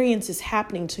experiences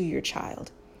happening to your child.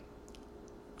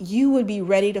 You would be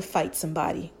ready to fight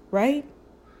somebody, right?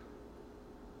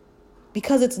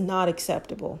 Because it's not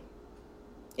acceptable.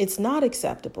 It's not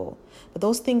acceptable. But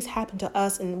those things happen to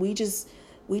us, and we just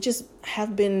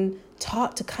have been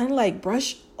taught to kind of like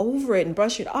brush over it and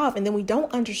brush it off. And then we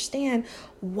don't understand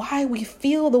why we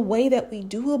feel the way that we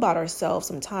do about ourselves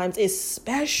sometimes,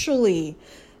 especially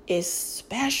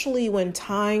especially when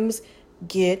times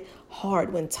get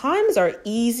hard. When times are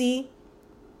easy,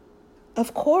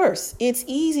 of course, it's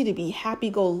easy to be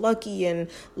happy-go-lucky and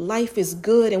life is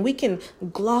good and we can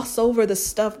gloss over the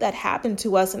stuff that happened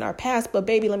to us in our past. But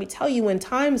baby, let me tell you, when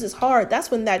times is hard, that's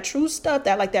when that true stuff,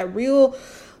 that real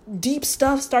deep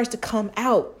stuff starts to come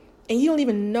out and you don't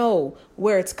even know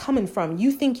where it's coming from.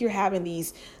 You think you're having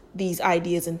these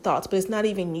ideas and thoughts, but it's not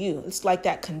even you. It's like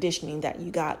that conditioning that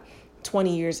you got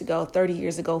 20 years ago, 30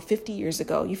 years ago, 50 years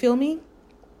ago. You feel me?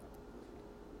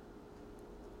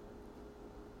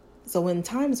 So when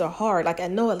times are hard, like I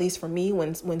know, at least for me,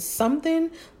 when something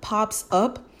pops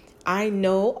up, I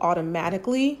know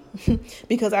automatically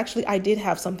because actually I did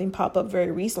have something pop up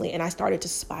very recently and I started to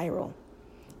spiral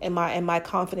and my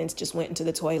confidence just went into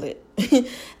the toilet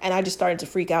and I just started to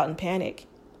freak out and panic.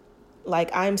 Like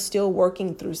I'm still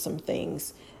working through some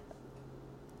things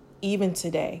even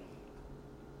today.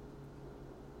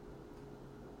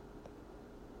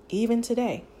 Even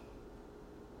today.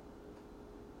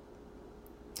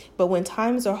 But when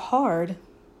times are hard,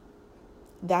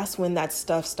 that's when that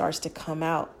stuff starts to come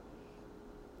out.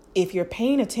 If you're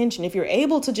paying attention, if you're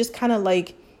able to just kind of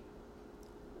like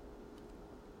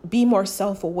be more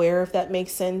self-aware, if that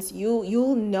makes sense,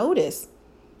 you'll notice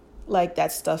like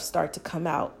that stuff start to come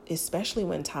out, especially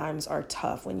when times are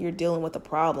tough, when you're dealing with a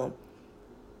problem.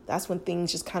 That's when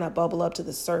things just kind of bubble up to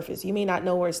the surface. You may not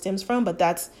know where it stems from, but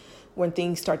that's when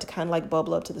things start to kind of like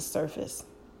bubble up to the surface.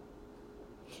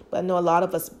 But I know a lot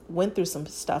of us went through some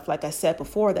stuff, like I said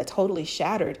before, that totally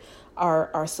shattered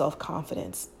our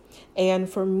self-confidence. And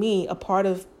for me, a part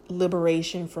of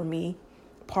liberation for me,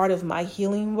 part of my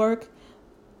healing work,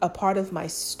 a part of my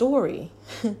story.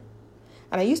 And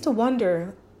I used to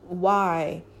wonder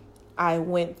why I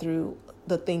went through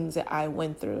the things that I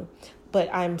went through.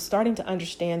 But I'm starting to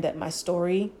understand that my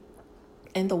story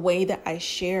and the way that I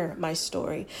share my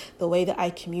story, the way that I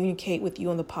communicate with you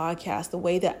on the podcast, the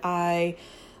way that I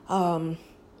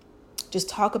just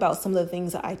talk about some of the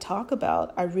things that I talk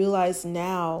about, I realize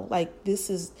now, like,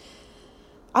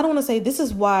 I don't want to say this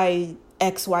is why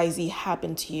XYZ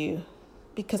happened to you,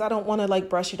 because I don't want to like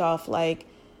brush it off like,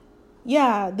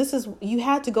 yeah, you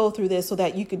had to go through this so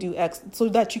that you could do X, so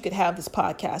that you could have this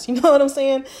podcast. You know what I'm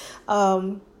saying?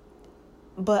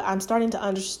 But I'm starting to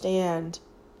understand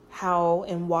how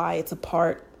and why it's a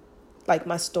part, like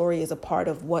my story is a part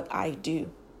of what I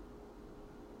do.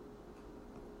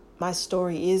 My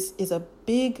story is a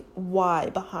big why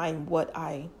behind what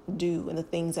I do and the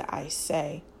things that I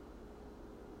say.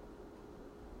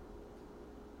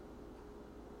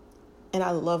 And I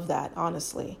love that,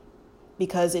 honestly,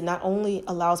 because it not only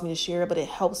allows me to share, but it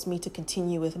helps me to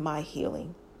continue with my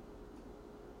healing.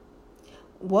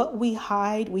 What we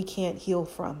hide, we can't heal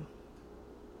from.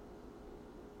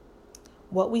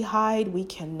 What we hide, we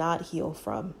cannot heal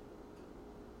from.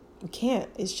 You can't.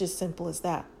 It's just simple as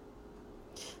that.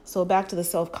 So back to the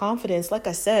self-confidence, like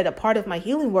I said, a part of my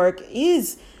healing work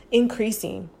is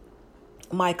increasing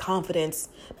my confidence,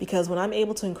 because when I'm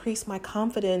able to increase my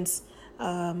confidence,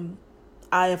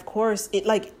 of course,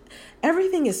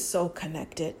 everything is so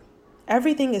connected.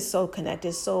 Everything is so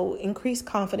connected. So increased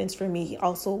confidence for me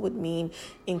also would mean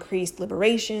increased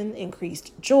liberation,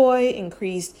 increased joy,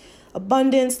 increased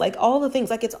abundance, like all the things,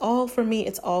 like it's all for me.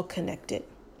 It's all connected.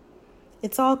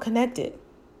 It's all connected.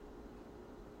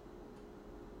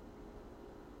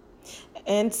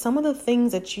 And some of the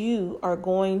things that you are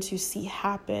going to see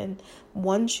happen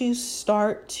once you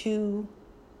start to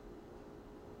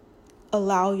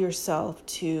allow yourself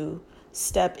to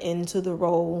step into the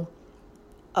role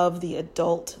of the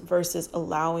adult versus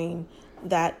allowing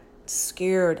that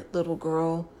scared little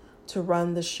girl to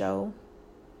run the show,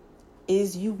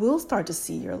 is you will start to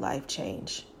see your life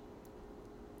change.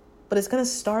 But it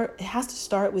has to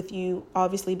start with you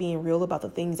obviously being real about the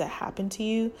things that happen to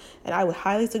you. And I would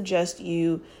highly suggest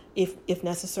you, if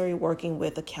necessary, working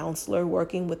with a counselor,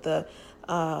 working with a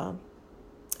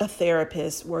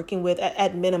therapist, working with,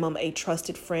 at minimum, a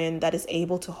trusted friend that is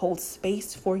able to hold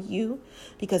space for you,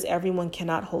 because everyone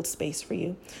cannot hold space for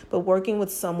you. But working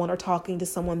with someone or talking to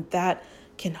someone that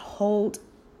can hold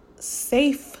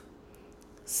safe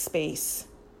space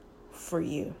for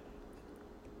you,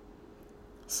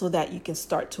 so that you can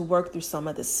start to work through some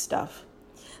of this stuff.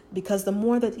 Because the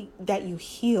more that you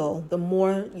heal, the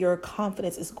more your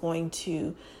confidence is going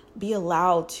to be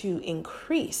allowed to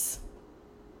increase.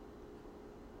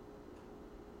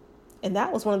 And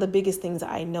that was one of the biggest things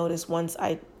I noticed once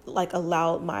I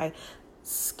allowed my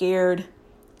scared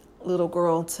little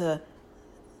girl to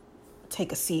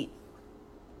take a seat.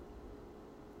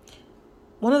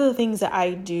 One of the things that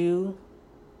I do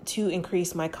to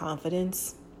increase my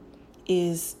confidence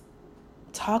is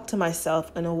talk to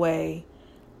myself in a way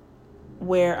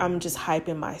where I'm just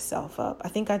hyping myself up. I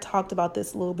think I talked about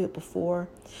this a little bit before,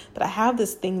 but I have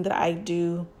this thing that I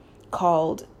do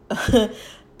called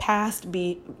past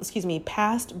Bree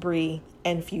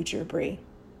and future Bree.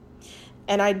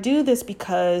 And I do this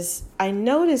because I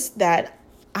noticed that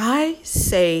I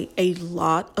say a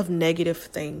lot of negative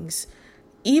things,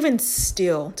 even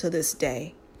still to this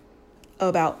day,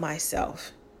 about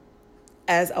myself.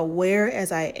 As aware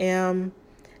as I am,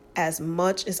 as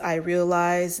much as I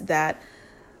realize that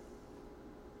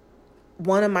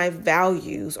one of my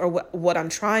values, or what I'm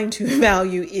trying to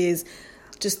value, is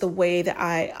just the way that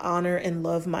I honor and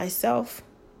love myself.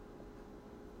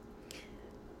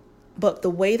 But the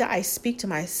way that I speak to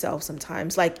myself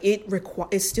sometimes, like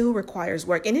it still requires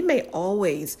work, and it may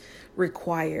always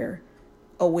require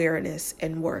awareness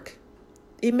and work.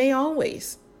 It may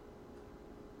always.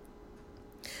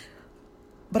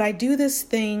 But I do this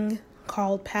thing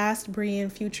called past Bree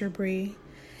and future Bree.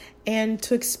 And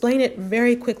to explain it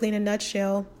very quickly in a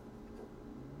nutshell,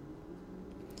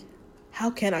 how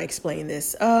can I explain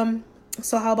this?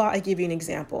 So how about I give you an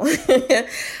example?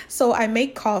 So I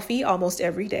make coffee almost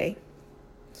every day.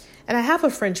 And I have a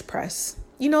French press.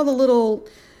 You know, the little,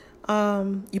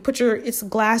 it's a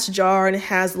glass jar and it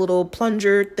has a little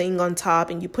plunger thing on top,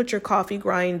 and you put your coffee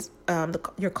grounds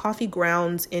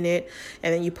in it.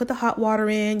 And then you put the hot water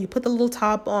in, you put the little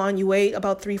top on, you wait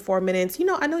about 3-4 minutes.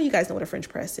 I know you guys know what a French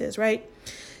press is, right?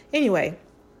 Anyway,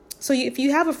 so if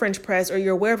you have a French press, or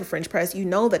you're aware of a French press, you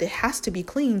know that it has to be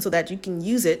clean so that you can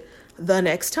use it the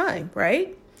next time,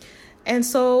 right? And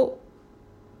so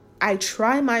I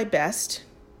try my best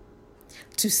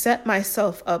to set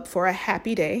myself up for a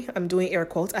happy day. I'm doing air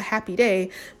quotes, a happy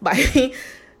day, by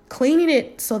cleaning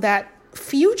it so that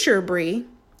future Bree,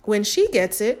 when she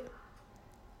gets it,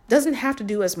 doesn't have to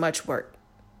do as much work.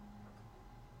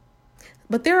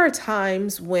 But there are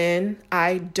times when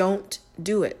I don't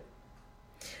do it.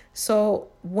 So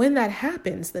when that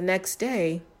happens the next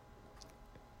day,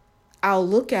 I'll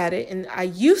look at it, and I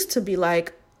used to be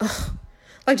like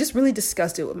just really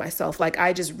disgusted with myself. Like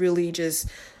I just really just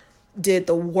did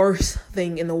the worst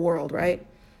thing in the world, right?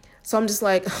 So I'm just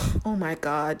like, oh my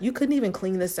God, you couldn't even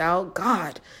clean this out.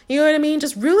 God, you know what I mean?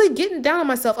 Just really getting down on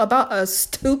myself about a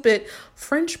stupid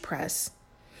French press.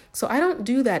 So I don't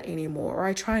do that anymore, or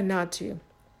I try not to.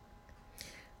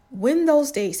 When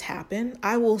those days happen,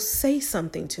 I will say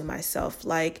something to myself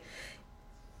like,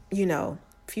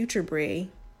 future Bree,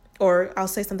 or I'll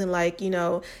say something like,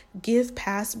 give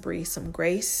past Bree some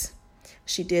grace.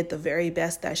 She did the very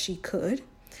best that she could.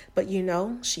 But,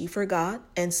 she forgot.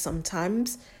 And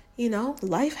sometimes,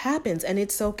 life happens and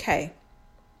it's okay.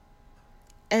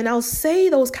 And I'll say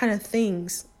those kind of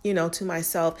things, to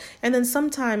myself. And then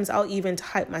sometimes I'll even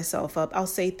hype myself up. I'll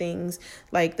say things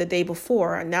like the day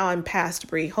before, now I'm past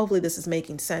Bree. Hopefully this is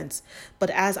making sense. But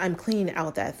as I'm cleaning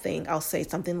out that thing, I'll say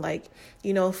something like,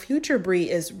 future Bree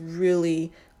is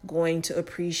really going to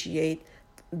appreciate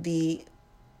the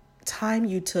time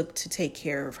you took to take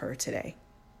care of her today.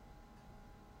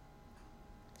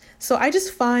 So I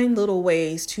just find little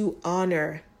ways to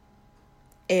honor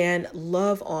and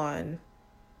love on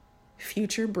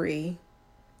future Bree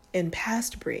and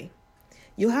past Bree.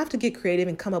 You'll have to get creative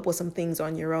and come up with some things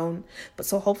on your own. But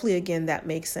so hopefully, again, that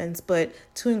makes sense. But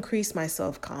to increase my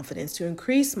self-confidence, to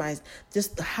increase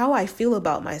just how I feel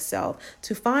about myself,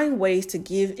 to find ways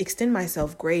to extend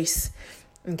myself grace,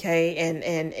 okay,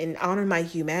 and honor my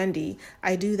humanity,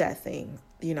 I do that thing,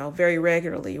 very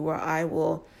regularly, where I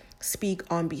will speak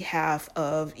on behalf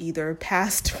of either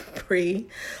past Bree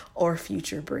or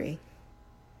future Bree.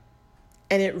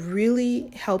 And it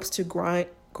really helps to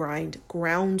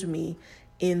ground me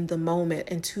in the moment,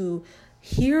 and to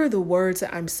hear the words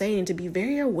that I'm saying, to be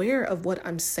very aware of what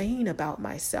I'm saying about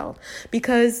myself.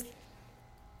 Because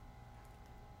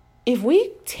if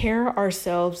we tear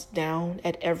ourselves down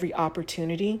at every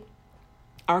opportunity,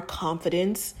 our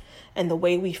confidence and the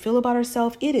way we feel about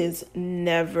ourselves, it is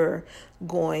never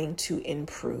going to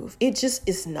improve. It just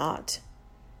is not.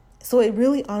 So it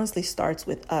really honestly starts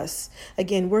with us.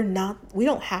 Again, we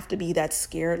don't have to be that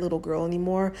scared little girl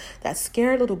anymore. That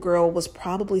scared little girl was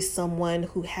probably someone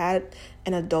who had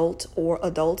an adults or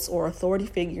authority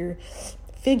figures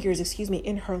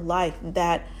in her life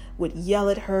that would yell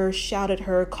at her, shout at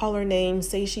her, call her name,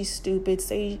 say she's stupid,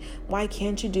 say, why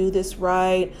can't you do this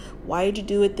right? Why did you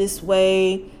do it this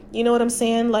way? You know what I'm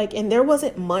saying? And there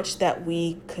wasn't much that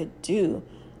we could do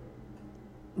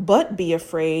but be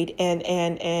afraid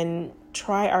and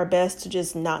try our best to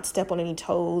just not step on any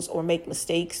toes or make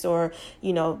mistakes, or,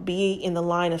 be in the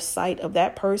line of sight of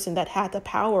that person that had the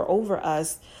power over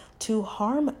us to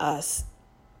harm us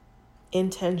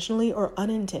intentionally or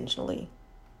unintentionally,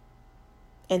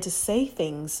 and to say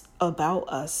things about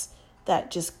us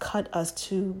that just cut us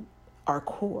to our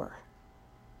core.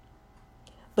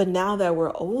 But now that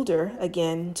we're older,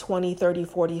 again, 20, 30,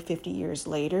 40, 50 years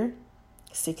later,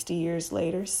 60 years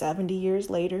later, 70 years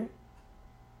later,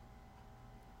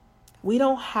 we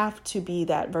don't have to be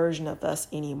that version of us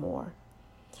anymore.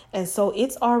 And so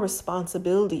it's our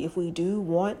responsibility, if we do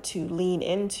want to lean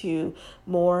into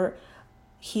more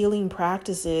healing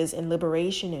practices and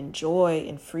liberation and joy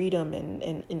and freedom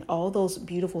and all those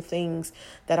beautiful things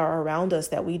that are around us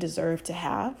that we deserve to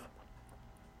have,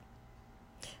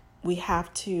 we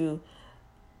have to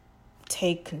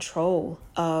take control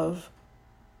of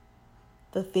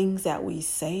the things that we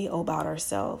say about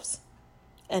ourselves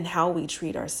and how we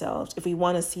treat ourselves if we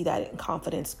want to see that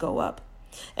confidence go up.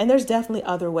 And there's definitely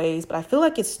other ways, but I feel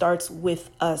like it starts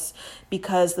with us,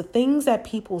 because the things that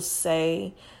people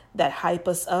say that hype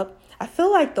us up, I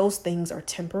feel like those things are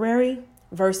temporary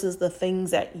versus the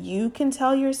things that you can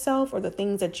tell yourself or the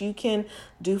things that you can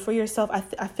do for yourself.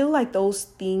 I feel like those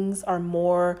things are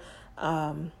more,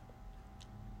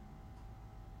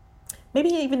 maybe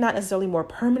even not necessarily more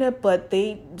permanent, but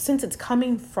since it's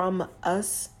coming from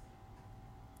us,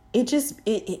 it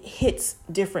hits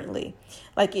differently.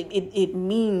 Like it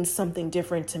means something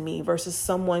different to me versus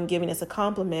someone giving us a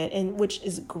compliment, and which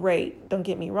is great. Don't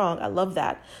get me wrong. I love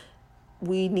that.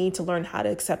 We need to learn how to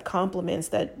accept compliments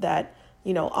that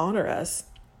honor us.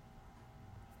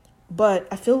 But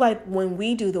I feel like when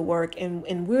we do the work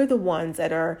and we're the ones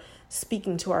that are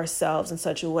speaking to ourselves in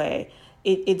such a way,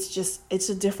 it's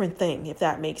a different thing, if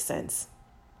that makes sense.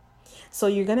 So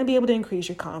you're going to be able to increase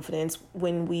your confidence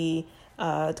when we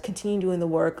continue doing the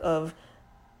work of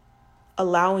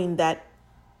allowing that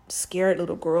scared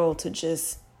little girl to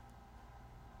just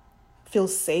feel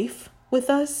safe with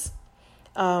us.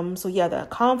 So yeah, the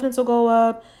confidence will go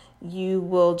up. You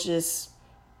will just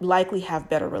likely have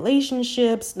better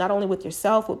relationships, not only with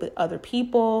yourself, but with other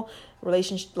people,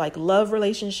 relationships like love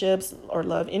relationships or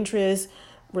love interests,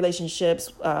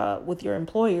 relationships with your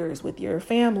employers, with your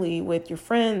family, with your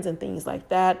friends and things like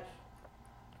that.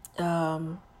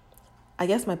 I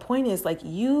guess my point is, like,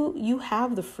 you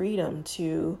have the freedom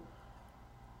to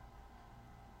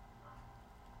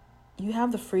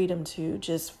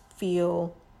just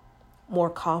feel more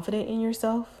confident in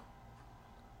yourself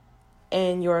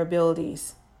and your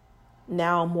abilities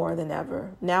now more than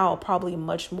ever. Now, probably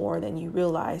much more than you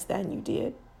realize than you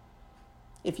did.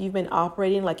 If you've been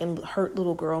operating like in hurt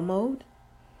little girl mode,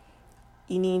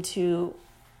 you need to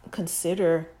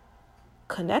consider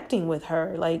connecting with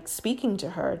her, like speaking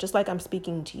to her, just like I'm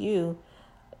speaking to you,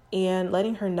 and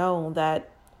letting her know that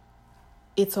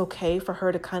it's okay for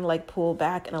her to kind of like pull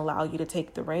back and allow you to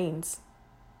take the reins.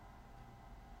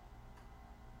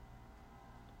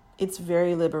 It's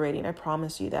very liberating. I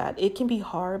promise you that. It can be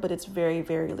hard, but it's very,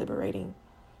 very liberating.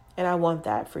 And I want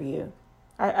that for you.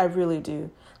 I really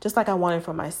do. Just like I want it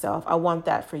for myself, I want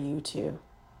that for you too.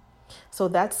 So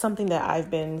that's something that I've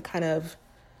been kind of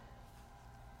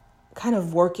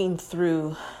working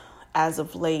through as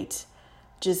of late,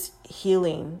 just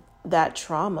healing that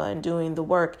trauma and doing the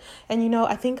work. And,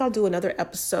 I think I'll do another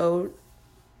episode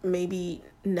maybe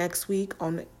next week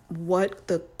on what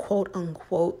the quote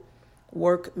unquote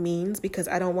work means, because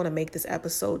I don't want to make this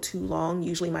episode too long.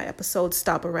 Usually my episodes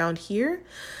stop around here,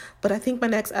 but I think my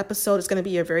next episode is going to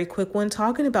be a very quick one,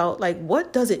 talking about like,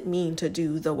 what does it mean to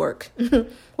do the work?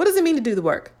 What does it mean to do the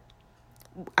work?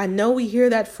 I know we hear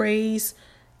that phrase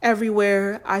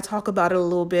everywhere. I talk about it a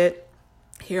little bit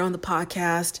here on the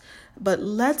podcast, but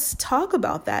let's talk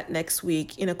about that next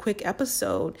week in a quick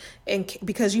episode. And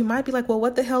because you might be like, well,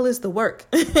 what the hell is the work?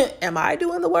 Am I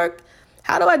doing the work?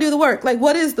 How do I do the work? Like,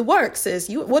 what is the work, sis?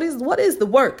 What is the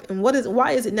work, and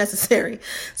why is it necessary?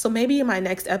 So maybe in my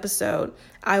next episode,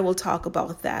 I will talk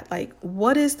about that. Like,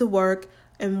 what is the work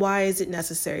and why is it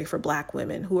necessary for Black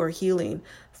women who are healing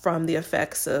from the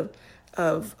effects of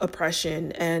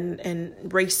oppression and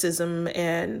racism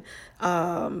and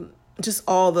just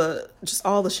all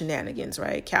the shenanigans,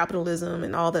 right? Capitalism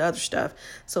and all the other stuff.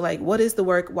 So like, what is the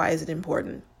work? Why is it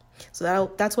important?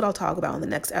 So that's what I'll talk about in the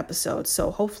next episode. So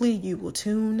hopefully you will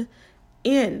tune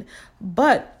in.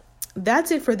 But that's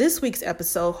it for this week's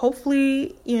episode.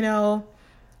 Hopefully,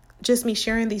 just me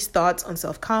sharing these thoughts on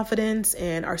self-confidence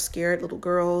and our scared little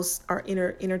girls, our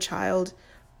inner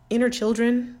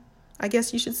children, I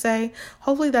guess you should say.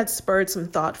 Hopefully that spurred some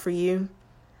thought for you.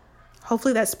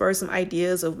 Hopefully that spurred some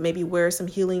ideas of maybe where some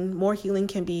more healing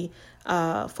can be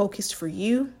focused for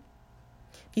you.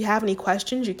 If you have any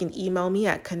questions, you can email me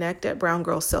at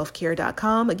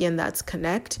connect@browngirlselfcare.com. Again, that's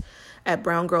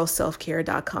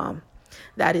connect@browngirlselfcare.com.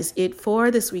 That is it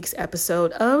for this week's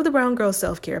episode of the Brown Girl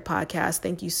Self-Care Podcast.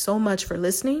 Thank you so much for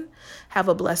listening. Have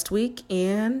a blessed week,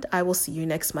 and I will see you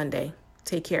next Monday.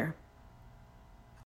 Take care.